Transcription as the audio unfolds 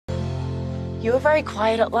You were very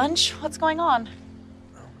quiet at lunch. What's going on?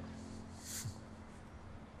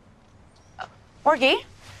 Morgie,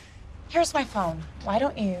 here's my phone. Why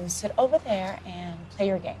don't you sit over there and play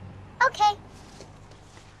your game? Okay.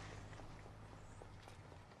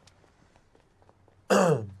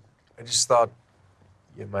 I just thought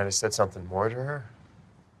you might have said something more to her.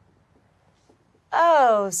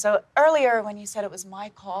 Oh, so earlier when you said it was my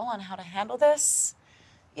call on how to handle this,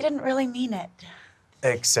 you didn't really mean it.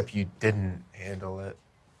 Except you didn't handle it.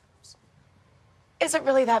 Is it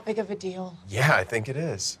really that big of a deal? Yeah, I think it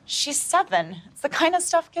is. She's 7. It's the kind of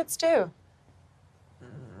stuff kids do.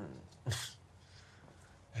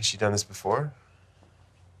 Has she done this before?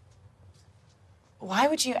 Why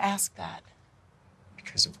would you ask that?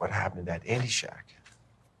 Because of what happened at Andy Shack.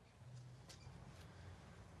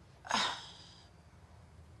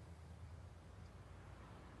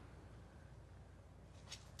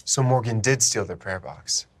 So Morgan did steal their prayer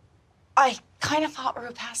box. I kind of thought we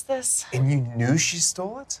were past this. And you knew she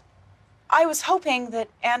stole it? I was hoping that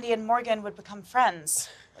Andy and Morgan would become friends.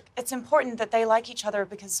 It's important that they like each other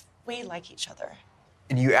because we like each other.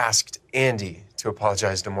 And you asked Andy to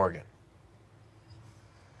apologize to Morgan.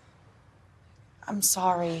 I'm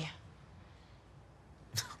sorry.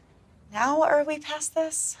 Now are we past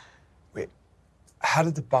this? Wait, how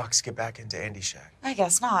did the box get back into Andy Shack? I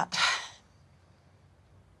guess not.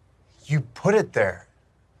 You put it there.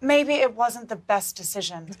 Maybe it wasn't the best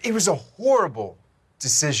decision. It was a horrible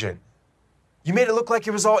decision. You made it look like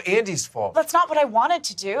it was all Andy's fault. That's not what I wanted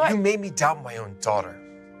to do. You made me doubt my own daughter.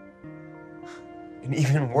 And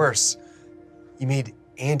even worse, you made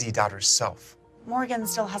Andy doubt herself. Morgan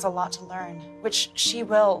still has a lot to learn, which she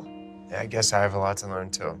will. Yeah, I guess I have a lot to learn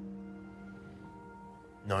too.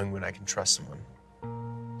 Knowing when I can trust someone.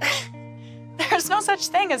 There's no such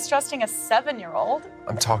thing as trusting a 7-year-old.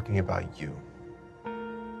 I'm talking about you.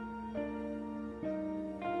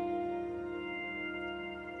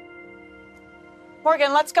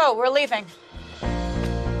 Morgan, let's go. We're leaving.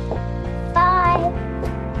 Bye.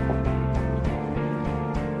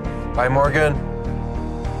 Bye, Morgan.